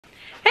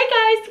Hey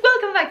guys,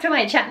 welcome back to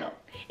my channel.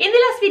 In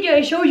the last video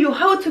I showed you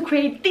how to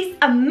create this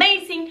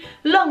amazing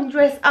long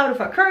dress out of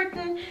a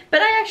curtain,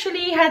 but I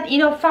actually had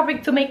enough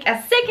fabric to make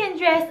a second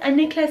dress, a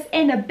necklace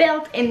and a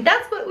belt, and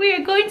that's what we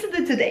are going to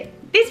do today.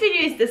 This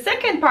video is the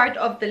second part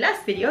of the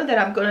last video that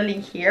I'm gonna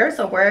link here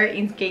somewhere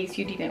in case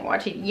you didn't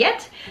watch it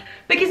yet,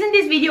 because in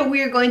this video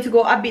we are going to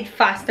go a bit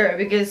faster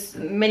because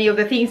many of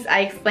the things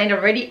I explained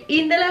already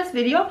in the last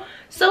video.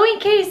 So in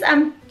case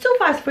I'm too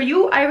fast for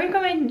you, I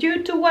recommend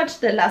you to watch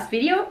the last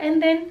video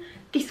and then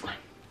this one.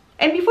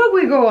 And before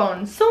we go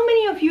on, so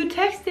many of you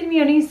texted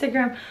me on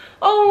Instagram,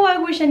 oh, I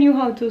wish I knew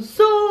how to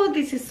sew,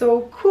 this is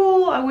so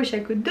cool, I wish I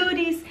could do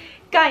this.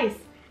 Guys,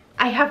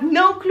 I have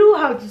no clue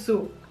how to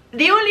sew.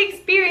 The only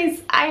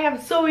experience I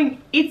have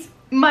sewing is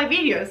my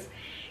videos.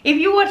 If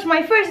you watch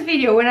my first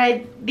video when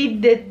I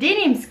did the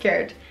denim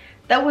skirt,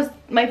 that was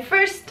my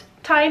first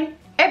time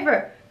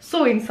ever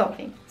sewing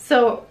something.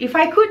 So if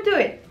I could do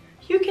it,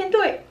 you can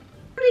do it.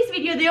 For this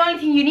video, the only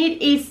thing you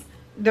need is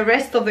the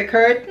rest of the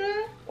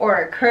curtain or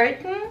a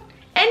curtain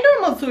and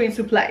normal sewing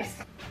supplies.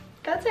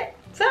 That's it.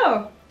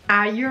 So,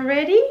 are you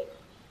ready?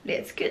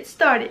 Let's get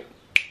started.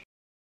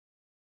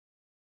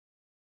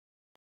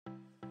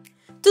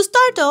 To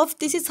start off,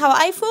 this is how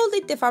I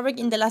folded the fabric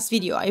in the last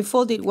video. I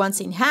folded once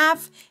in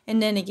half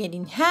and then again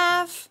in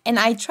half, and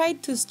I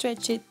tried to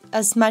stretch it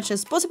as much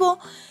as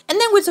possible. And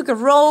then we took a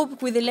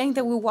rope with the length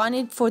that we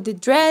wanted for the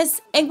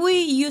dress and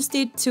we used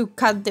it to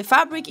cut the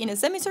fabric in a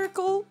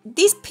semicircle.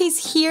 This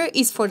piece here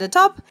is for the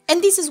top,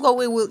 and this is what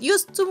we will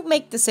use to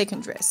make the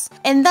second dress.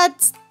 And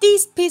that's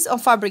this piece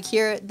of fabric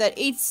here that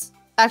it's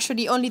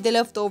actually only the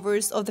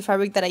leftovers of the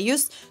fabric that I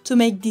used to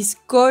make this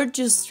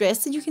gorgeous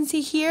dress that you can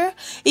see here.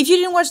 If you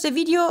didn't watch the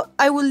video,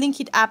 I will link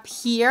it up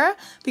here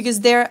because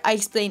there I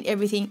explain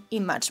everything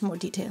in much more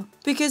detail.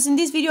 Because in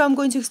this video I'm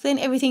going to explain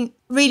everything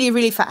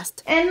really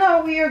fast. And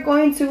now we are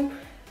going to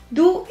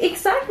do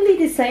exactly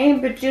the same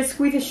but just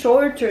with a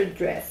shorter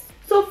dress.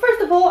 So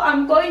first of all,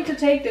 I'm going to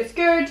take the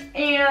skirt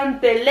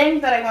and the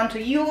length that I want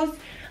to use.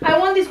 I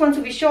want this one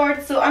to be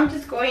short, so I'm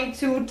just going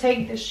to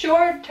take the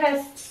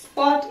shortest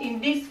spot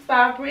in this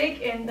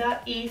fabric, and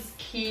that is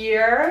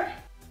here.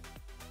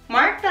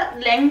 Mark that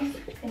length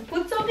and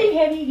put something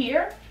heavy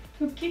here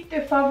to keep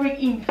the fabric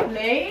in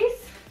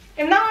place.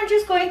 And now I'm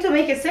just going to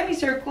make a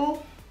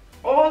semicircle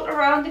all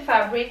around the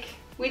fabric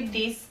with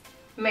this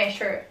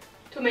measure.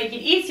 To make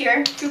it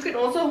easier, you can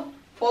also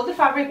fold the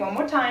fabric one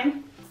more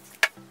time,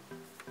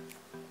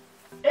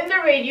 and the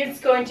radius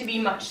is going to be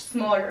much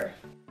smaller.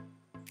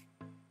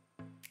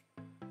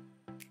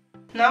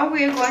 Now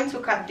we are going to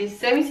cut this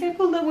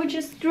semicircle that we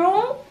just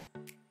drawn.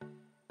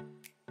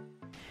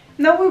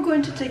 Now we're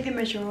going to take the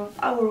measure of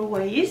our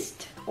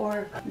waist,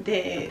 or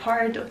the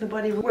part of the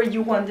body where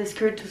you want the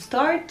skirt to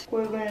start.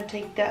 We're going to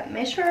take that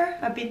measure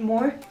a bit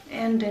more,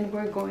 and then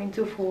we're going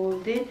to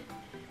fold it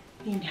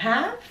in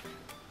half,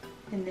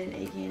 and then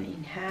again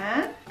in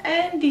half.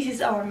 And this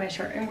is our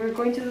measure, and we're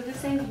going to do the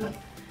same here.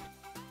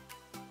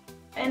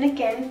 And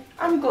again,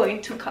 I'm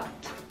going to cut.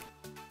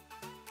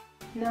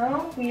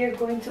 Now we are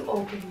going to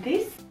open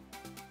this,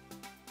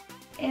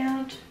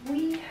 and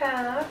we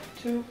have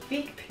two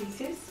big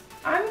pieces.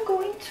 I'm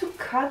going to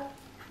cut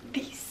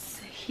this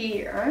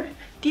here.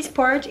 This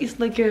part is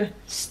like a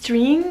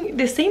string,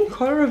 the same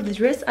color of the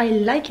dress. I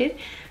like it,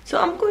 so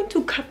I'm going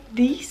to cut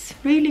this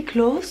really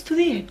close to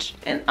the edge,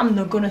 and I'm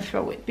not gonna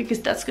throw it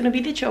because that's gonna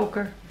be the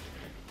choker.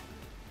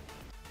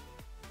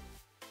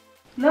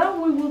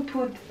 Now we will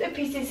put the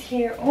pieces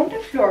here on the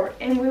floor,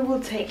 and we will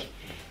take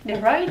the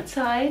right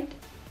side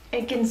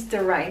against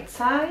the right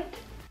side.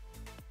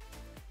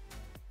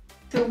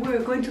 So we're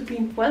going to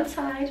pin one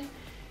side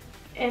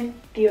and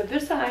the other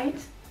side,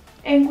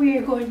 and we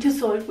are going to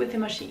sew it with the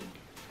machine.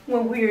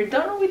 When we are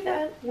done with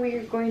that, we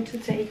are going to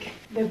take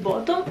the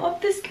bottom of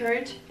the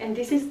skirt, and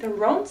this is the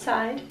wrong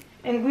side,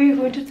 and we're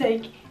going to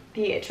take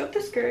the edge of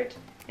the skirt,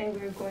 and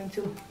we're going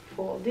to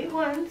fold it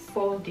once,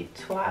 fold it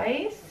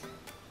twice,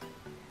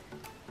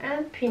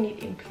 and pin it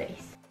in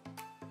place.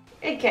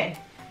 Again,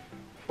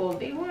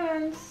 fold it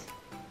once,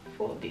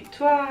 fold it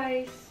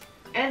twice,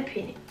 and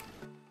pin it.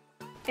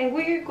 And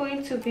we're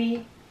going to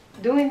be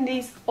doing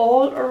this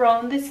all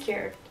around the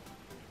skirt.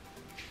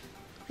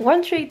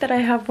 One trick that I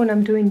have when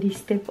I'm doing this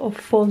step of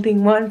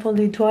folding one,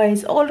 folding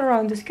twice all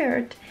around the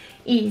skirt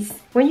is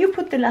when you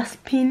put the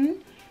last pin,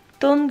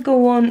 don't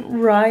go on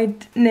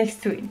right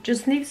next to it.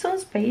 Just leave some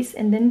space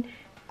and then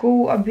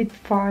go a bit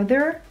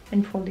farther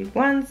and fold it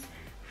once,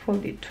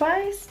 fold it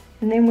twice,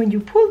 and then when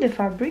you pull the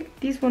fabric,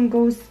 this one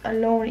goes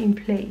alone in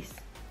place.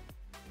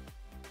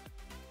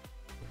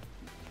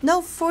 Now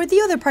for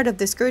the other part of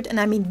the skirt, and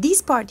I mean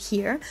this part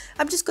here,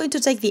 I'm just going to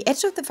take the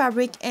edge of the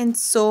fabric and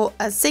sew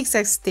a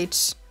zigzag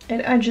stitch.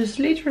 And I just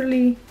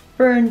literally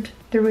burned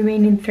the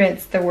remaining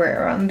threads that were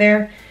around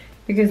there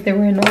because they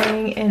were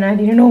annoying and I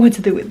didn't know what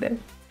to do with them.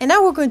 And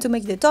now we're going to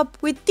make the top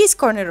with this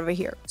corner over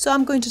here. So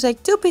I'm going to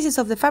take two pieces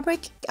of the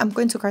fabric, I'm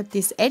going to cut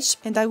this edge,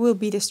 and that will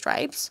be the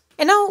stripes.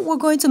 And now we're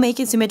going to make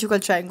a symmetrical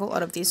triangle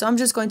out of this. So I'm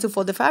just going to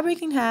fold the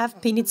fabric in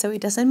half, pin it so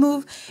it doesn't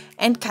move,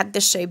 and cut the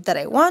shape that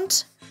I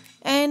want.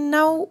 And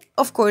now,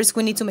 of course,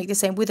 we need to make the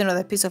same with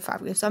another piece of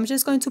fabric. So I'm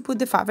just going to put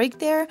the fabric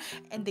there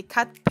and the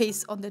cut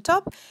piece on the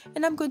top,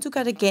 and I'm going to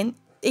cut again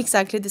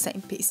exactly the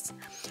same piece.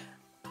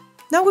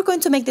 Now we're going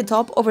to make the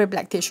top over a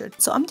black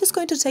t-shirt. So I'm just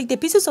going to take the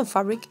pieces of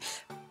fabric,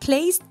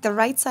 place the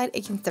right side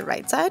against the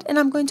right side, and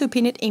I'm going to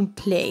pin it in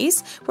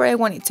place where I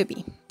want it to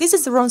be. This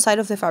is the wrong side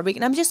of the fabric,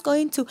 and I'm just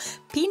going to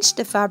pinch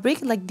the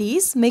fabric like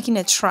this, making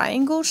a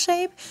triangle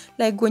shape,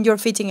 like when you're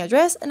fitting a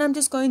dress, and I'm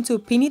just going to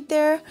pin it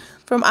there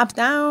from up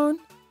down,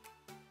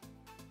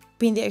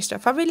 pin the extra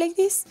fabric like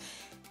this.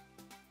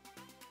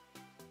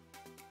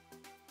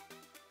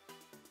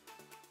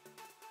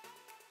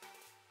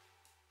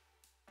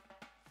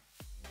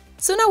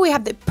 So now we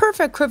have the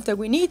perfect curve that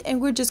we need,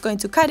 and we're just going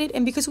to cut it.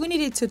 And because we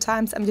need it 2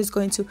 times, I'm just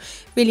going to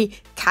really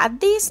cut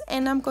this,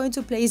 and I'm going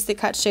to place the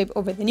cut shape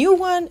over the new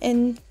one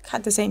and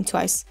cut the same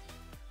twice.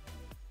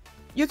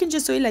 You can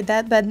just do it like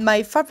that, but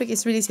my fabric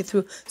is really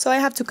see-through, so I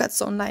have to cut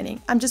some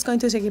lining. I'm just going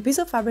to take a piece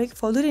of fabric,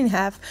 fold it in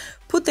half,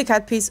 put the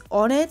cut piece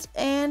on it,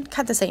 and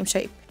cut the same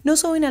shape. No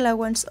sewing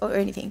allowance or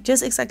anything,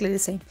 just exactly the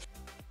same.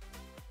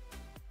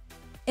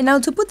 And now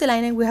to put the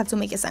lining, we have to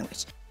make a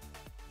sandwich.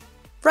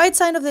 Right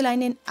side of the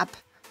lining up.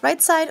 Right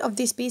side of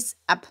this piece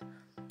up,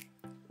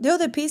 the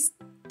other piece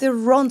the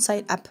wrong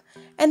side up,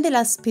 and the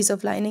last piece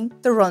of lining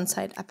the wrong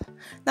side up.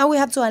 Now we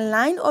have to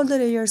align all the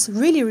layers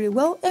really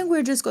well, and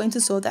we're just going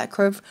to sew that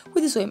curve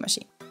with the sewing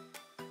machine.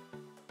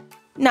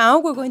 Now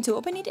we're going to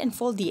open it and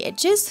fold the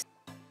edges.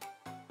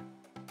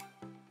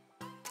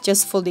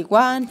 Just fold it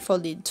once,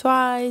 fold it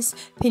twice,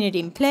 pin it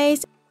in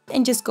place,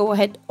 and just go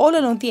ahead all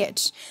along the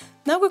edge.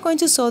 Now we're going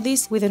to sew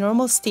this with a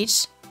normal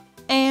stitch,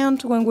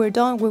 and when we're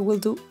done we will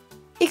do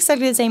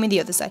exactly the same in the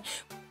other side.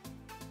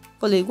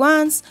 Fold it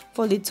once,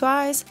 fold it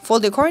twice,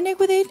 fold the corner neck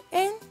with it,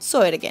 and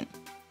sew it again.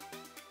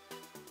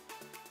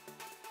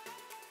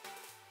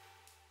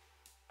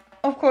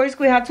 Of course,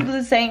 we have to do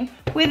the same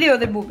with the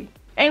other boobie.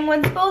 And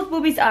once both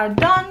boobies are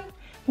done,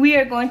 we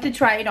are going to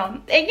try it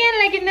on. Again,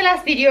 like in the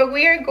last video,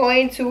 we are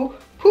going to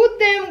put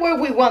them where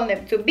we want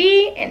them to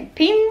be and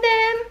pin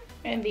them.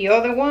 And the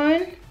other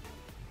one,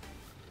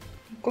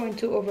 I'm going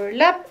to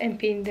overlap and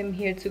pin them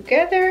here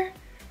together.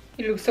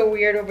 It looks so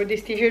weird over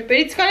this t-shirt, but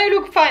it's gonna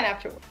look fine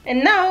afterwards.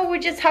 And now we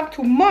just have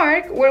to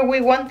mark where we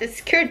want the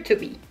skirt to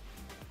be.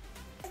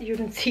 You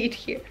don't see it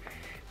here,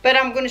 but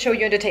I'm gonna show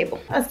you on the table.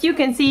 As you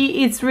can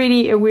see, it's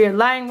really a weird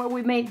line what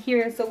we made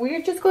here, so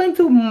we're just going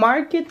to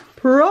mark it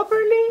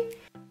properly.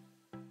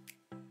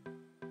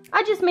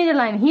 I just made a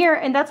line here,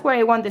 and that's where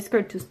I want the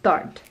skirt to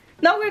start.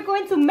 Now we're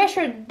going to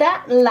measure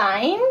that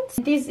line.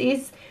 This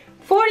is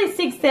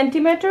 46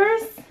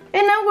 centimeters.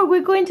 And now what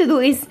we're going to do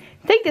is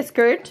take the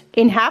skirt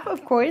in half,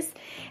 of course,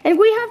 and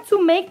we have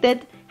to make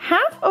that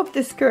half of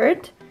the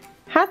skirt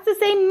has the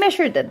same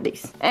measure that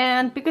this.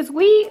 And because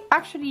we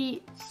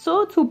actually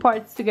sew 2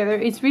 parts together,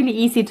 it's really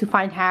easy to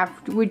find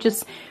half. We're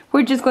just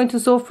going to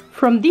sew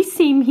from this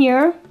seam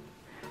here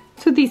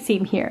to this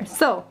seam here.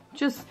 So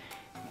just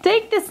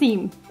take the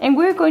seam, and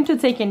we're going to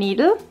take a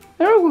needle.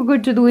 And what we're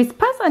going to do is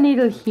pass a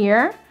needle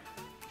here,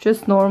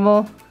 just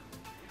normal,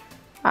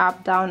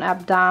 up,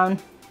 down,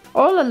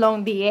 all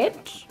along the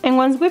edge. And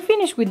once we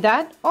finish with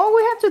that, all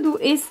we have to do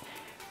is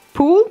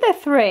pull the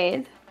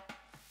thread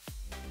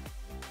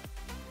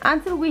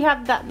until we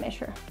have that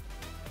measure.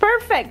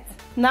 Perfect!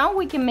 Now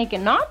we can make a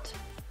knot.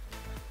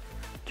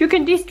 You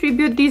can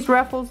distribute these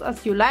ruffles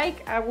as you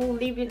like. I will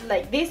leave it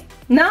like this.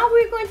 Now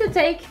we're going to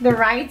take the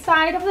right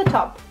side of the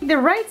top, the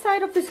right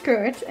side of the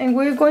skirt, and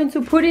we're going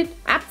to put it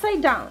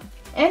upside down.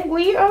 And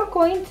we are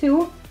going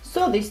to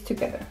sew this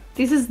together.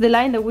 This is the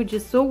line that we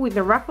just sew with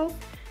the ruffles.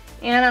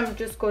 And I'm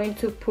just going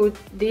to put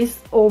this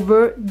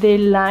over the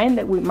line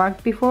that we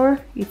marked before.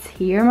 It's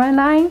here, my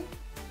line.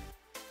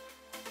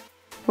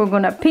 We're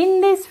gonna pin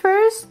this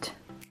first.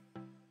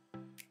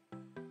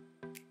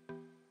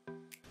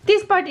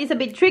 This part is a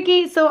bit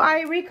tricky, so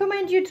I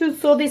recommend you to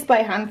sew this by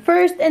hand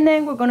first, and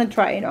then we're gonna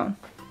try it on.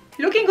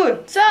 Looking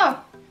good. So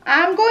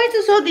I'm going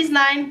to sew this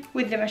line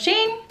with the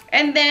machine,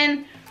 and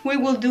then we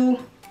will do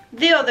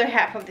the other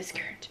half of the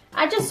skirt.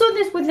 I just sewed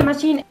this with the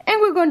machine,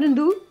 and we're going to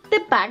do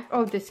the back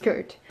of the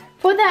skirt.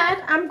 For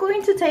that, I'm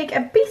going to take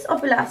a piece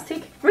of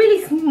elastic,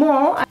 really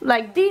small,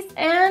 like this,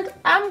 and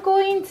I'm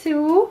going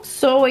to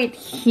sew it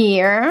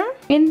here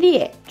in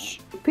the edge.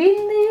 Pin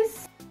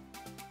this,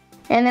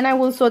 and then I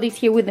will sew this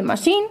here with the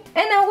machine.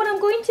 And now what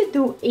I'm going to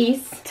do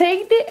is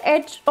take the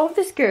edge of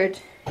the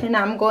skirt, and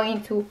I'm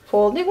going to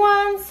fold it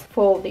once,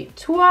 fold it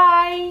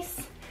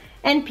twice,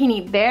 and pin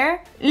it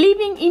there,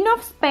 leaving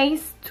enough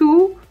space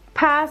to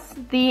pass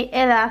the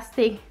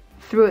elastic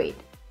through it.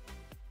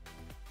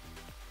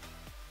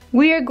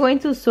 We are going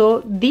to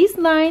sew this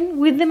line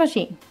with the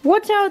machine.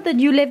 Watch out that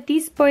you left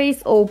this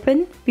space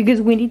open,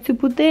 because we need to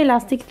put the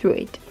elastic through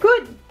it.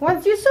 Good!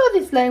 Once you sew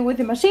this line with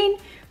the machine,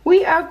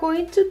 we are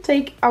going to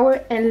take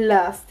our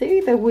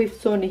elastic that we've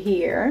sewn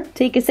here.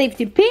 Take a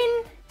safety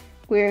pin.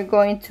 We're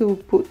going to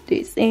put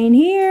this in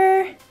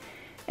here.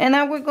 And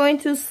now we're going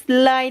to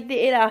slide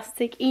the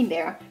elastic in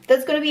there.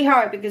 That's going to be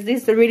hard because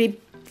this is a really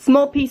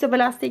small piece of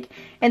elastic,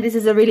 and this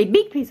is a really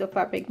big piece of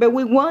fabric, but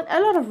we want a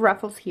lot of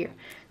ruffles here,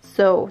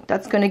 so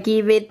that's gonna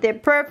give it the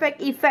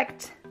perfect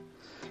effect.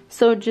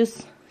 So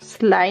just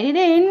slide it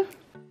in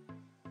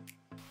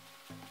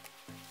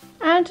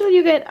until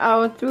you get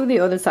out through the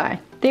other side.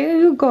 There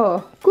you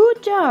go.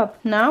 Good job.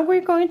 Now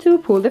we're going to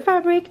pull the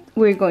fabric.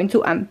 We're going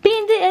to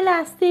unpin the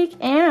elastic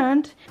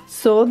and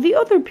sew the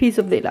other piece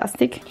of the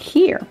elastic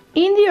here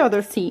in the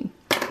other seam.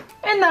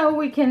 And now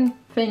we can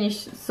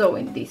finish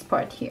sewing this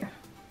part here.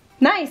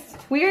 Nice.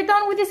 We are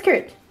done with the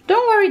skirt.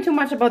 Don't worry too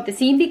much about the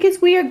seam because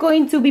we are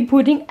going to be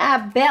putting a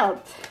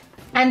belt.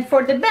 And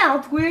for the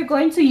belt, we're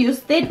going to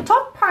use the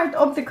top part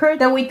of the skirt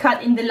that we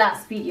cut in the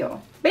last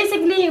video.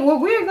 Basically,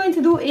 what we're going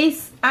to do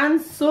is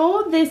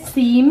unsew the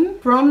seam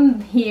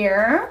from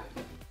here.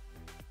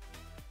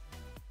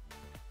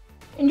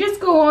 And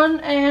just go on,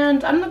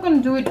 and I'm not going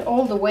to do it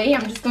all the way.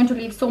 I'm just going to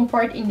leave some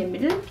part in the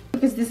middle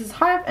because this is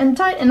hard and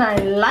tight and I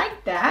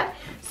like that.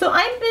 So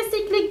I'm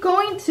basically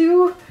going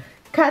to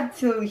cut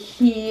till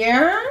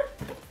here.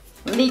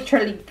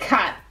 Literally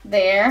cut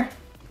there.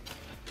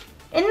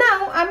 And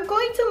now I'm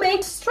going to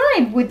make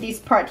stripe with this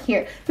part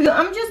here. So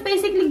I'm just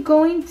basically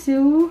going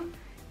to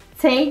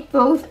take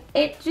both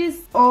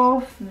edges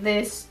of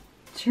this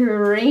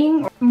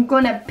string. I'm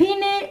gonna pin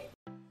it.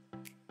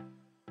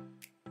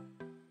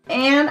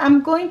 And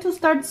I'm going to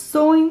start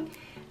sewing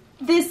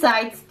the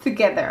sides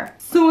together.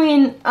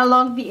 Sewing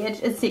along the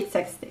edge a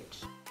zigzag stitch.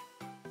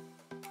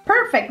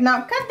 Perfect,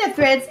 now cut the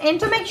threads, and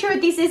to make sure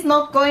this is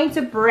not going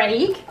to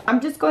break, I'm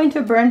just going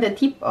to burn the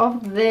tip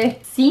of the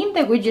seam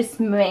that we just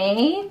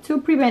made to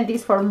prevent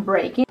this from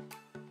breaking.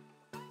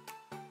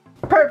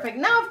 Perfect,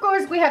 now of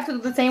course we have to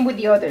do the same with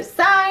the other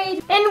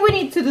side, and we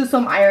need to do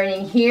some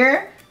ironing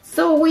here.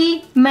 So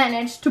we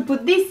managed to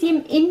put this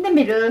seam in the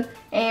middle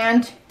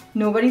and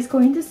nobody's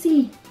going to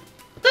see.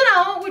 So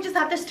now we just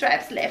have the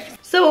straps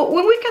left. So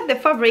when we cut the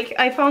fabric,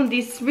 I found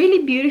this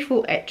really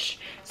beautiful edge.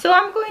 So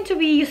I'm going to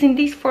be using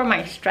this for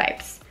my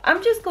stripes.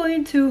 I'm just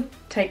going to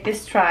take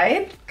this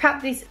stripe,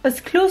 cut this as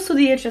close to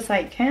the edge as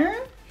I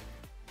can.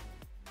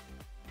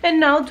 And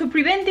now to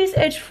prevent this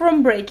edge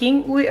from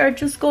breaking, we are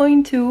just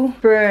going to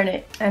burn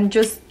it. And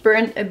just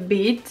burn a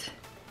bit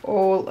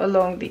all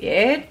along the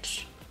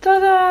edge.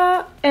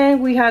 Ta-da!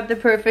 And we have the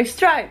perfect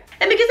stripe.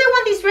 And because I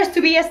want this dress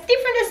to be as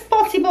different as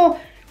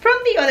possible from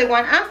the other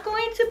one, I'm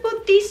going to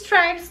put these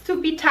stripes to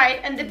be tied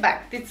at the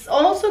back. It's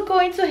also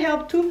going to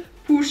help to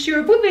push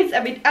your boobies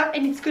a bit up,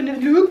 and it's gonna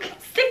look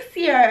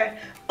sexier.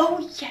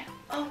 Oh yeah,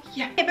 oh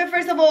yeah. Okay, but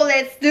first of all,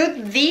 let's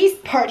do this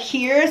part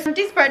here. So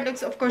this part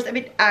looks of course a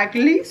bit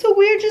ugly, so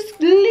we're just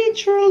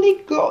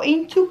literally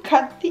going to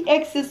cut the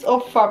excess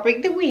of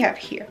fabric that we have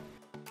here.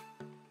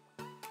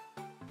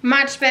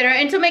 Much better.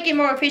 And to make it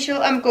more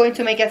official, I'm going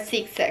to make a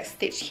zigzag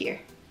stitch here.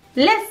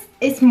 Less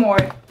is more,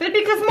 but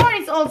because more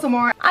is also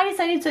more, I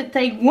decided to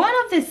take one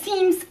of the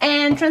seams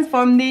and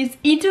transform this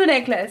into a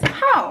necklace.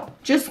 How?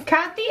 Just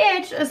cut the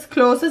edge as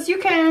close as you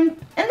can,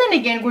 and then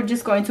again we're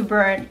just going to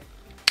burn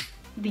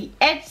the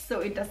edge so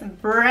it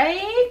doesn't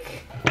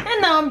break.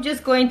 And now I'm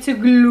just going to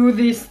glue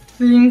these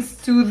things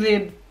to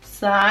the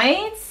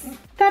sides.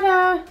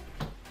 Ta-da!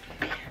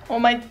 Oh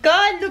my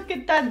god, look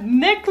at that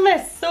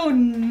necklace, so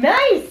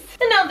nice!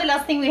 And now the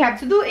last thing we have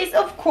to do is,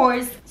 of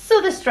course, sew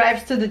the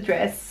stripes to the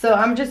dress. So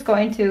I'm just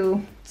going to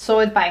sew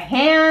it by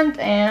hand,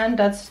 and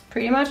that's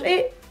pretty much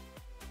it.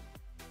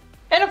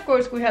 And of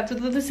course we have to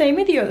do the same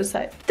with the other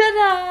side.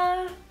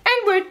 Ta-da!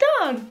 And we're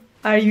done!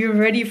 Are you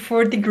ready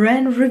for the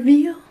grand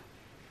reveal?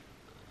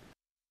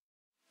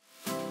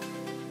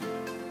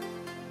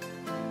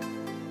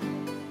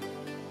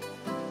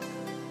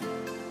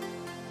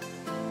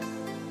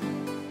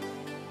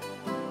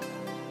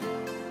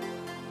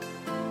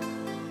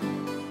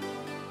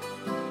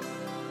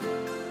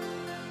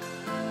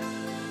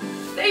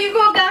 There you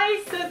go guys,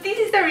 so this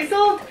is the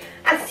result.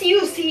 As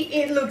you see,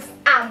 it looks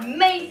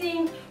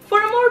amazing.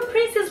 For a more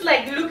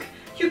princess-like look,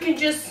 you can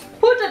just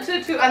put a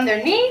tutu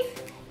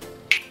underneath.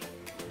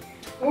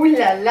 Ooh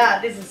la la,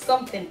 this is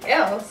something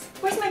else.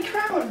 Where's my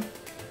crown?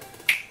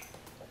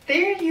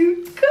 There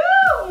you go!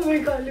 Oh my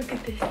god, look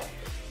at this.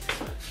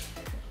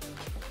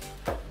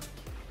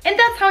 And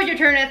that's how you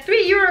turn a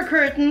 €3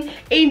 curtain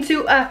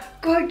into a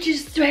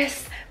gorgeous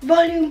dress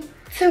volume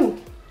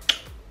 2.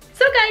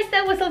 So guys,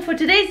 that was all for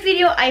today's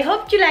video. I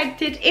hope you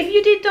liked it. If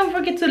you did, don't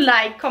forget to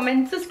like,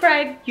 comment,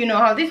 subscribe. You know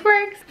how this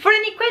works. For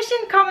any question,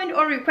 comment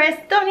or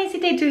request, don't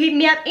hesitate to hit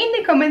me up in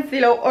the comments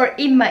below or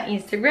in my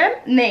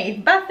Instagram,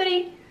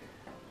 nailbattery.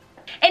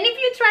 And if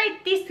you tried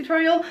this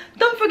tutorial,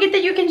 don't forget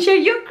that you can share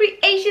your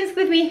creations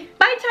with me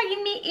by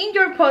tagging me in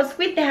your post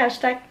with the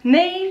hashtag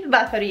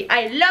nailbattery.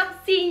 I love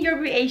seeing your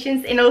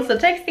creations and also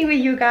texting with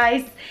you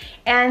guys.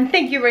 And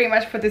thank you very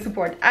much for the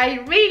support.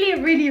 I really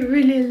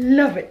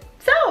love it.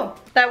 So,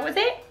 that was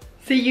it.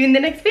 See you in the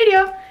next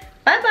video.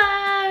 Bye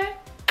bye.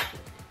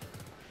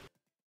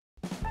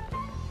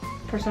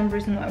 For some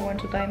reason I want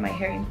to dye my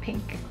hair in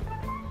pink.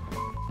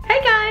 Hey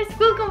guys,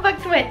 welcome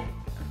back to it.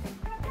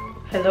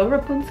 Hello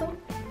Rapunzel.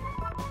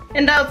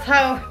 And that's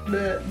how...